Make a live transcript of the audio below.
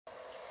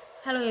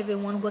Hello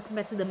everyone, welcome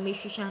back to the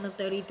Mystery Channel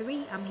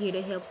 33. I'm here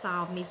to help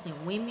solve missing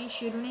women,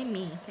 children, and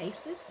men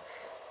cases.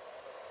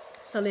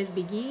 So let's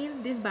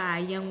begin. This by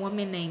a young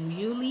woman named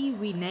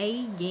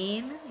Renee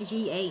Gann,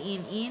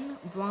 Gann,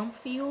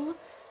 Brumfield,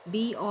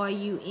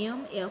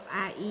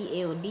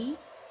 Brumfield.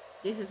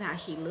 This is how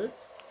she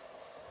looks.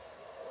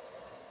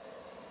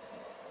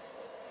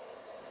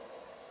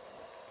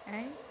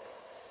 Okay.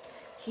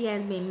 She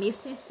has been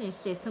missing since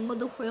September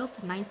the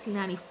 12th,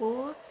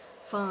 1994.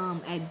 From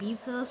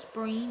Abita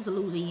Springs,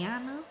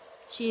 Louisiana.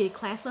 She is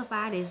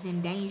classified as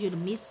endangered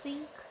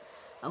missing.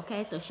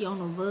 Okay, so she on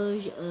the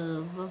verge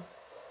of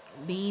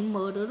being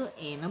murdered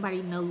and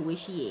nobody knows where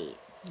she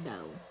at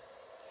though.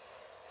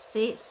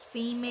 Sex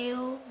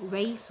female,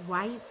 race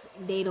white,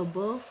 date of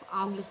birth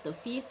August the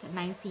 5th,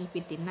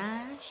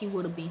 1959. She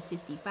would have been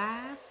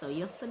 65, so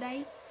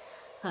yesterday.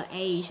 Her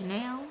age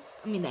now,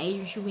 the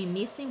age she went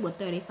missing was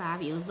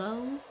 35 years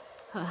old.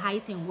 Her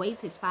height and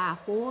weight is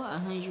 5'4",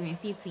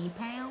 115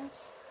 pounds.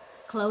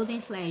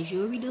 Clothing /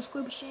 jewelry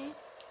description: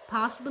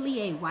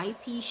 possibly a white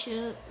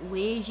t-shirt,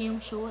 red gym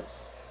shorts,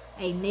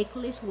 a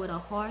necklace with a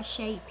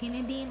heart-shaped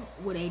pendant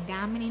with a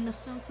diamond in the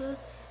center,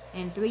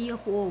 and 3 or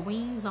 4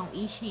 rings on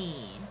each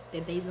hand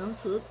that they done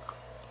took.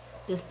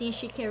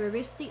 Distinction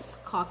characteristics: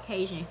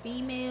 Caucasian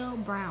female,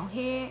 brown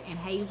hair, and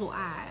hazel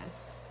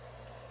eyes.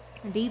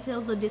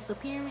 Details of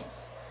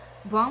disappearance: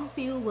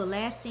 Brumfield was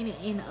last seen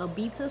in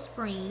Abita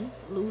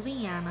Springs,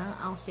 Louisiana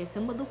on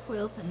September the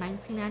 12th,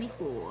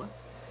 1994.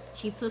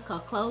 She took her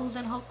clothes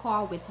and her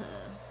car with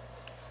her.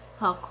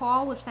 Her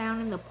car was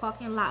found in the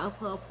parking lot of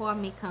her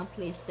apartment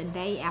complex the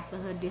day after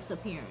her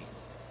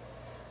disappearance.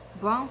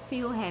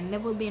 Brumfield had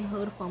never been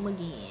heard from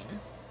again.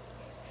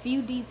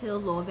 Few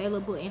details are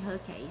available in her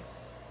case.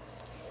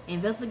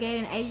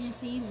 Investigating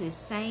agencies is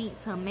St.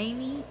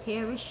 Tammany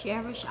Parish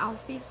Sheriff's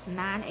Office,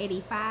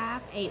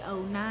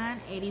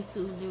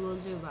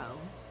 985-809-8200.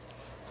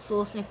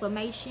 Source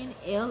information: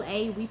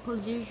 LA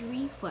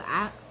Repository for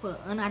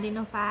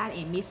Unidentified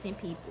and Missing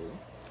People.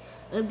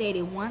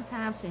 Updated one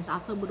time since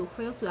October the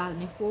 12th,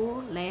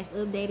 2004. Last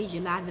updated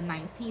July the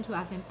 19th,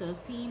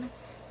 2013.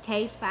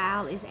 Case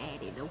file is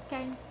added.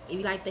 Okay, if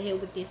you like to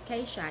help with this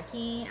case, I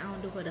can. I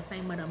don't do it for the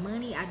fame or the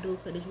money. I do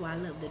it because it's what I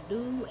love to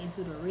do, and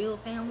to the real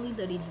families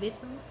of these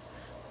victims.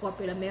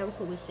 Corporate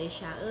America will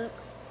set y'all up.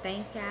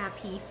 Thank God,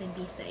 peace, and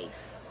be safe.